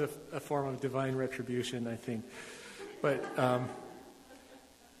a form of divine retribution, I think. But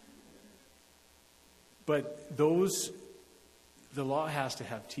the law has to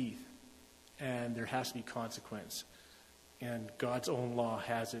have teeth, and there has to be consequence. And God's own law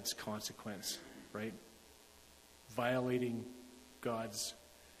has its consequence, right? Violating God's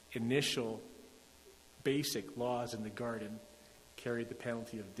initial basic laws in the garden carried the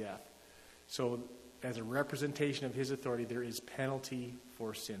penalty of death. So as a representation of his authority, there is penalty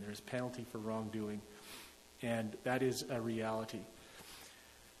for sin. There is penalty for wrongdoing. And that is a reality.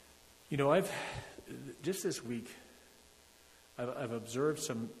 Just this week, I've observed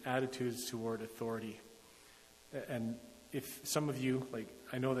some attitudes toward authority. And if some of you,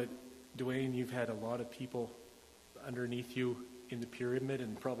 I know that, Dwayne, you've had a lot of people underneath you in the pyramid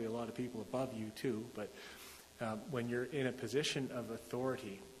and probably a lot of people above you too, but when you're in a position of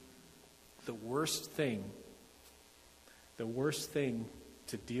authority, the worst thing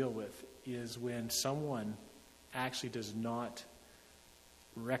to deal with is when someone actually does not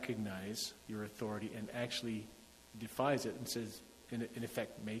recognize your authority and actually defies it and says, in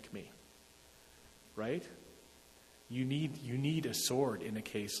effect, make me. Right? You need a sword in a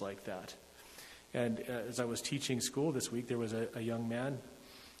case like that. And as I was teaching school this week, there was a young man,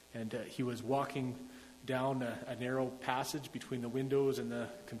 and he was walking down a narrow passage between the windows and the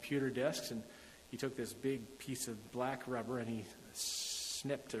computer desks, and he took this big piece of black rubber and he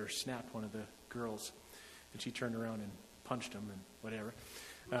snapped one of the girls, and she turned around and punched him and whatever.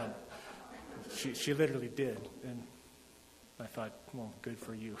 She literally did, and I thought, well, good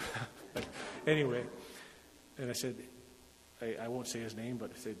for you. But anyway, and I said, I won't say his name,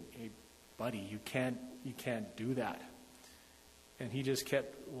 but I said, hey, buddy, you can't do that. And he just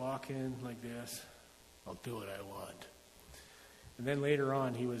kept walking like this. I'll do what I want. And then later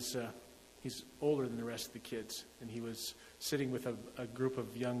on, he's older than the rest of the kids, and he was sitting with a group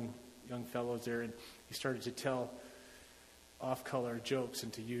of young fellows there, and he started to tell off-color jokes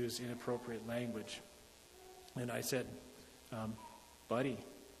and to use inappropriate language. And I said, buddy,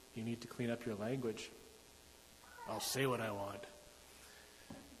 you need to clean up your language. I'll say what I want.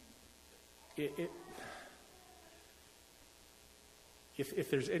 if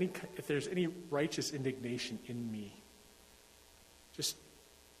there's any righteous indignation in me, just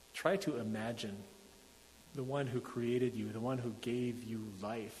try to imagine the one who created you, the one who gave you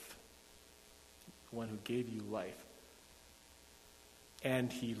life,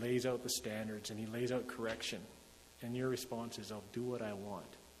 and he lays out the standards and he lays out correction, and your response is, I'll do what I want.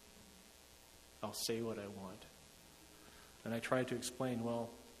 I'll say what I want. And I try to explain, well,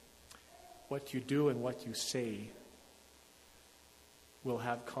 what you do and what you say will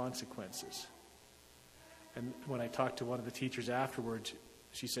have consequences. And when I talked to one of the teachers afterwards,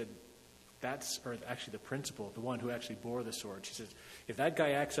 she said, or actually the principal, the one who actually bore the sword, she says, if that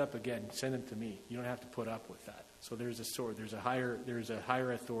guy acts up again, send him to me. You don't have to put up with that. So there's a sword, there's a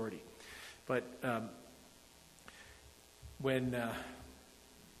higher authority. But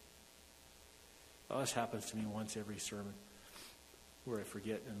this happens to me once every sermon, where I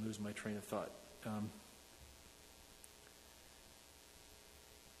forget and lose my train of thought.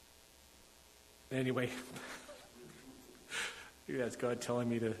 Anyway, maybe that's God telling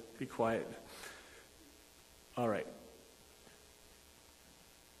me to be quiet. All right.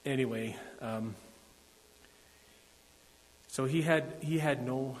 Anyway, so he had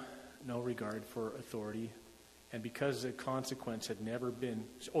no regard for authority, and because the consequence had never been.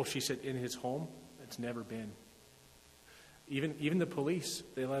 Oh, she said in his home, it's never been. Even the police,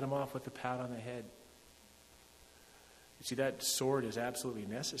 they let him off with a pat on the head. You see, that sword is absolutely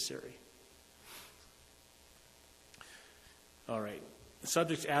necessary. All right. The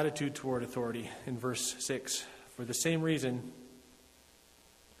subject's attitude toward authority in verse 6. For the same reason,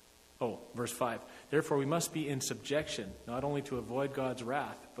 verse 5. Therefore we must be in subjection, not only to avoid God's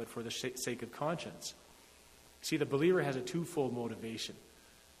wrath, but for the sake of conscience. See, the believer has a twofold motivation.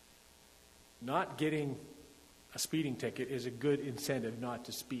 Not getting a speeding ticket is a good incentive not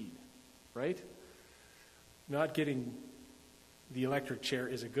to speed, right? Not getting the electric chair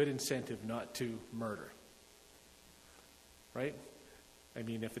is a good incentive not to murder. Right? I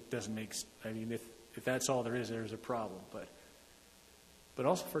mean, if that's all there is, there's a problem. But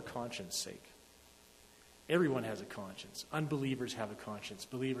also for conscience sake. Everyone has a conscience. Unbelievers have a conscience.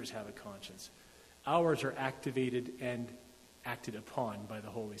 Believers have a conscience. Ours are activated and acted upon by the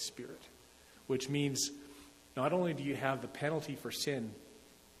Holy Spirit, which means not only do you have the penalty for sin,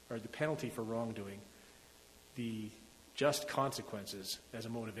 or the penalty for wrongdoing, the just consequences as a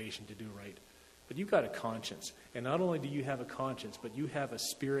motivation to do right, but you've got a conscience. And not only do you have a conscience, but you have a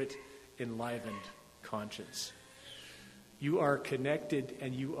spirit-enlivened conscience. You are connected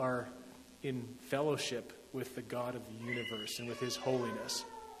and you are in fellowship with the God of the universe and with his holiness.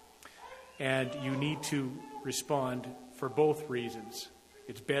 And you need to respond for both reasons.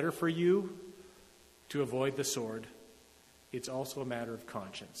 It's better for you to avoid the sword. It's also a matter of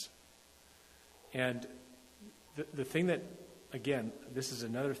conscience. And the thing that, again, this is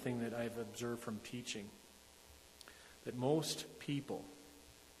another thing that I've observed from teaching, that most people,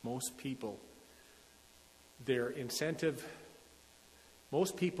 their incentive,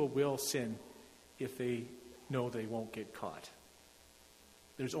 most people will sin if they know they won't get caught.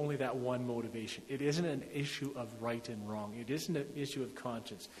 There's only that one motivation. It isn't an issue of right and wrong. It isn't an issue of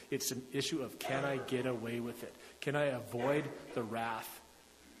conscience. It's an issue of, can I get away with it? Can I avoid the wrath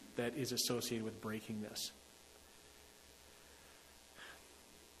that is associated with breaking this?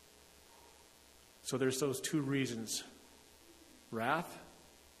 So there's those two reasons. Wrath,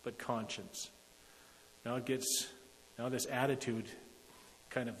 but conscience. Now this attitude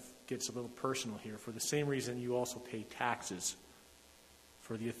kind of gets a little personal here. For the same reason you also pay taxes,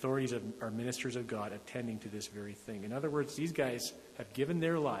 for the authorities are ministers of God attending to this very thing. In other words, these guys have given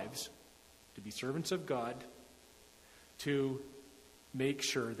their lives to be servants of God to make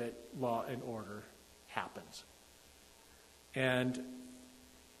sure that law and order happens. And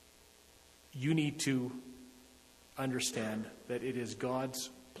you need to understand that it is God's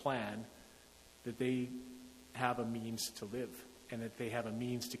plan that they have a means to live and that they have a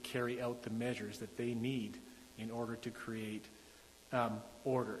means to carry out the measures that they need in order to create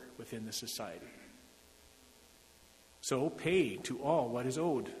order within the society. So pay to all what is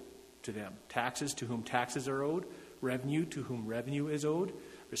owed to them. Taxes to whom taxes are owed, revenue to whom revenue is owed,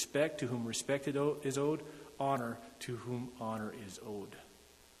 respect to whom respect is owed, honor to whom honor is owed.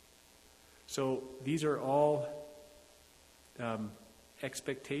 So these are all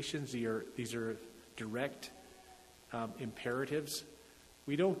expectations. These are direct imperatives.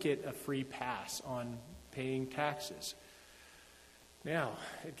 We don't get a free pass on paying taxes. Now,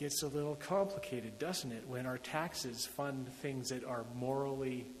 it gets a little complicated, doesn't it, when our taxes fund things that are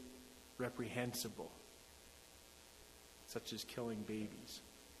morally reprehensible, such as killing babies.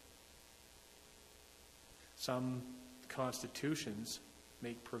 some constitutions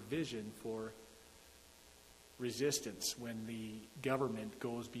make provision for resistance when the government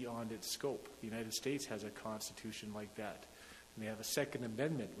goes beyond its scope. The United States has a constitution like that. And they have a Second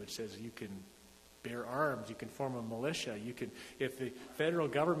Amendment which says you can bear arms, you can form a militia, you can, if the federal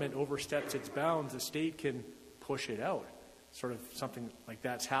government oversteps its bounds, the state can push it out. Sort of something like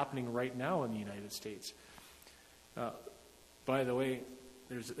that's happening right now in the United States. By the way,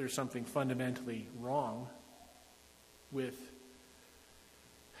 there's something fundamentally wrong with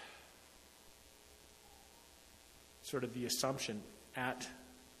sort of the assumption at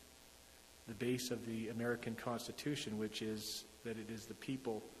the base of the American Constitution, which is that it is the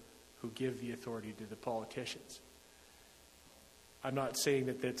people who give the authority to the politicians. I'm not saying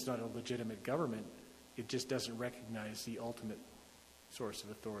that that's not a legitimate government. It just doesn't recognize the ultimate source of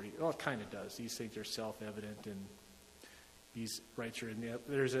authority. Well, it kind of does. These things are self-evident, and these rights are in the...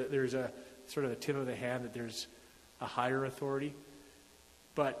 There's a sort of a tip of the hand that there's a higher authority.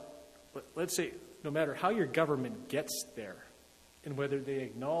 But let's say, no matter how your government gets there, and whether they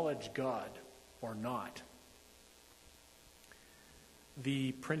acknowledge God or not,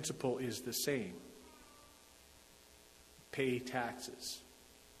 the principle is the same. Pay taxes.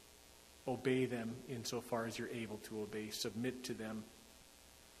 Obey them insofar as you're able to obey. Submit to them.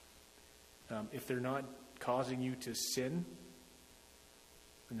 If they're not causing you to sin,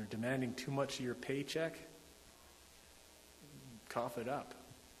 and they're demanding too much of your paycheck, cough it up,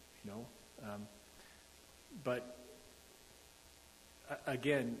 but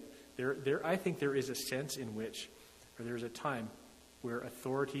again, I think there is a sense in which, or there's a time where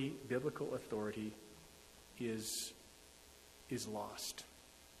authority, biblical authority, is lost.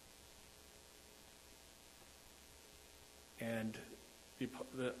 And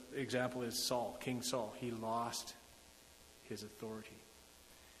the example is Saul, King Saul. He lost his authority.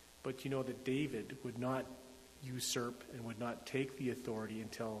 But you know that David would not usurp and would not take the authority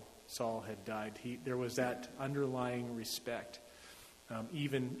until Saul had died. There was that underlying respect,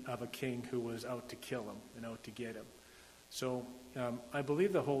 even of a king who was out to kill him and out to get him. So I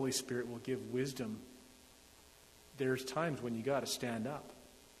believe the Holy Spirit will give wisdom. There's times when you got to stand up.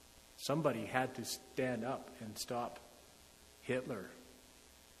 Somebody had to stand up and stop Hitler.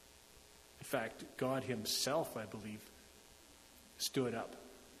 In fact, God himself, I believe, stood up.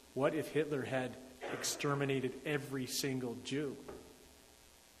 What if Hitler had exterminated every single Jew?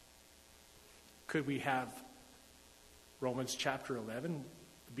 Could we have Romans chapter 11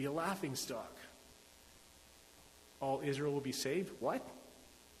 be a laughingstock? All Israel will be saved? What?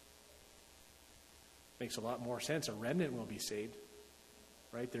 Makes a lot more sense. A remnant will be saved.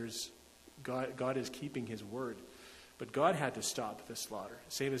 Right? God is keeping his word. But God had to stop the slaughter.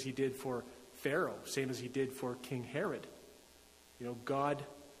 Same as he did for Pharaoh. Same as he did for King Herod. God...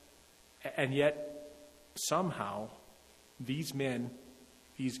 And yet, somehow, these men,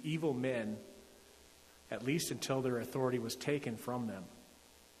 these evil men, at least until their authority was taken from them,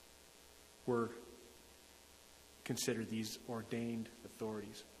 were considered these ordained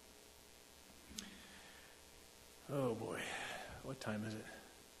authorities. Oh boy, what time is it?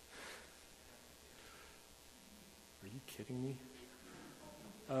 Are you kidding me?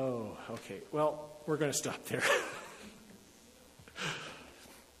 Oh, okay. Well, we're going to stop there.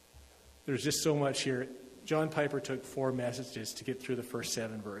 There's just so much here. John Piper took 4 messages to get through the first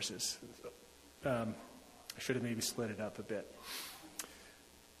 7 verses. I should have maybe split it up a bit.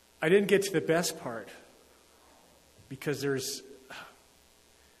 I didn't get to the best part because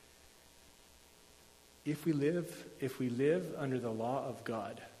if we live under the law of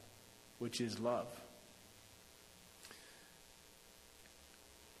God, which is love,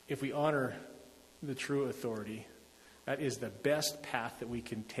 if we honor the true authority, that is the best path that we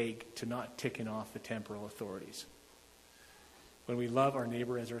can take to not ticking off the temporal authorities. When we love our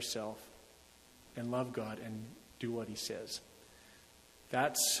neighbor as ourselves and love God and do what he says.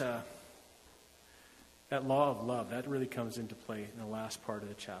 That's that law of love, that really comes into play in the last part of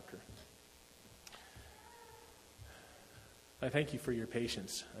the chapter. I thank you for your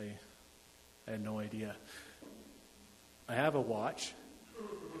patience. I had no idea. I have a watch,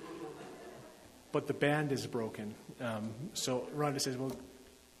 but the band is broken. So Rhonda says, well,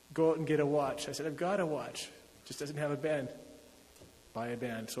 go out and get a watch. I said, I've got a watch. It just doesn't have a band. Buy a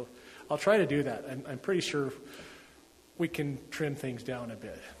band. So I'll try to do that. I'm pretty sure we can trim things down a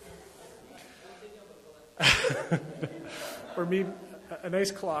bit. Or maybe a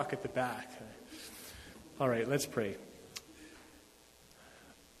nice clock at the back. All right, let's pray.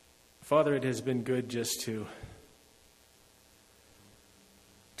 Father, it has been good just to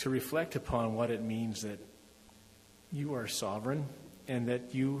reflect upon what it means that you are sovereign and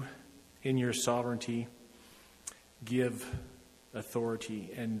that you, in your sovereignty, give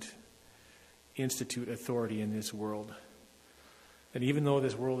authority and institute authority in this world. And even though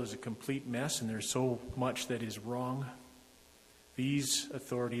this world is a complete mess and there's so much that is wrong, these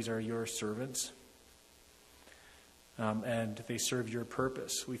authorities are your servants, and they serve your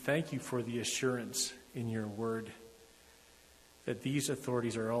purpose. We thank you for the assurance in your word that these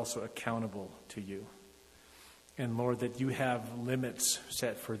authorities are also accountable to you. And Lord, that you have limits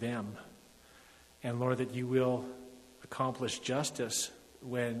set for them. And Lord, that you will accomplish justice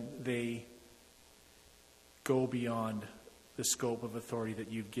when they go beyond the scope of authority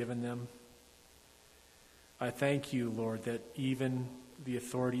that you've given them. I thank you, Lord, that even the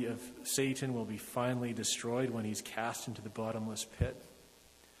authority of Satan will be finally destroyed when he's cast into the bottomless pit,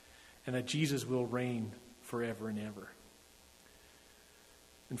 and that Jesus will reign forever and ever.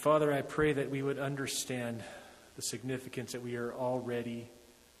 And Father, I pray that we would understand the significance that we are already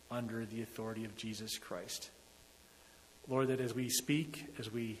under the authority of Jesus Christ. Lord, that as we speak,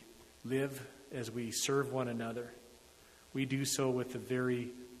 as we live, as we serve one another, we do so with the very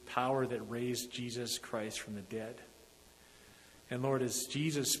power that raised Jesus Christ from the dead. And Lord, as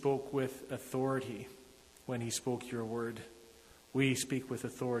Jesus spoke with authority when he spoke your word, we speak with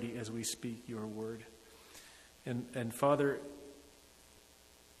authority as we speak your word. And Father,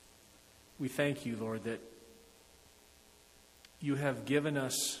 we thank you, Lord, that you have given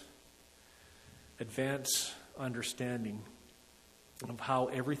us advanced understanding of how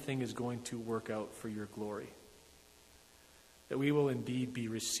everything is going to work out for your glory. That we will indeed be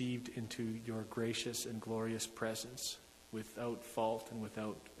received into your gracious and glorious presence without fault and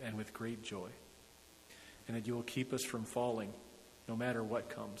with great joy. And that you will keep us from falling no matter what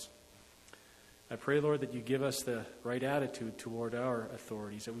comes. I pray, Lord, that you give us the right attitude toward our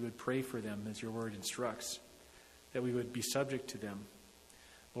authorities, that we would pray for them as your word instructs, that we would be subject to them.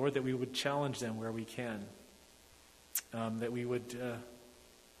 Lord, that we would challenge them where we can, that we would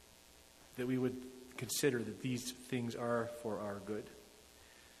consider that these things are for our good.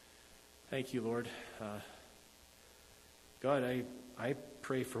 Thank you, Lord. God, I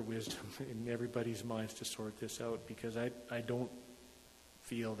pray for wisdom in everybody's minds to sort this out, because I don't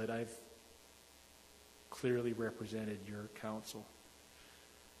feel that I've clearly represented your counsel.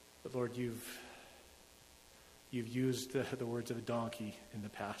 But Lord, you've used the words of a donkey in the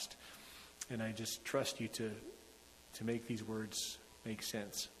past, and I just trust you to make these words make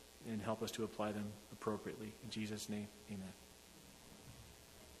sense and help us to apply them appropriately. In Jesus' name, amen.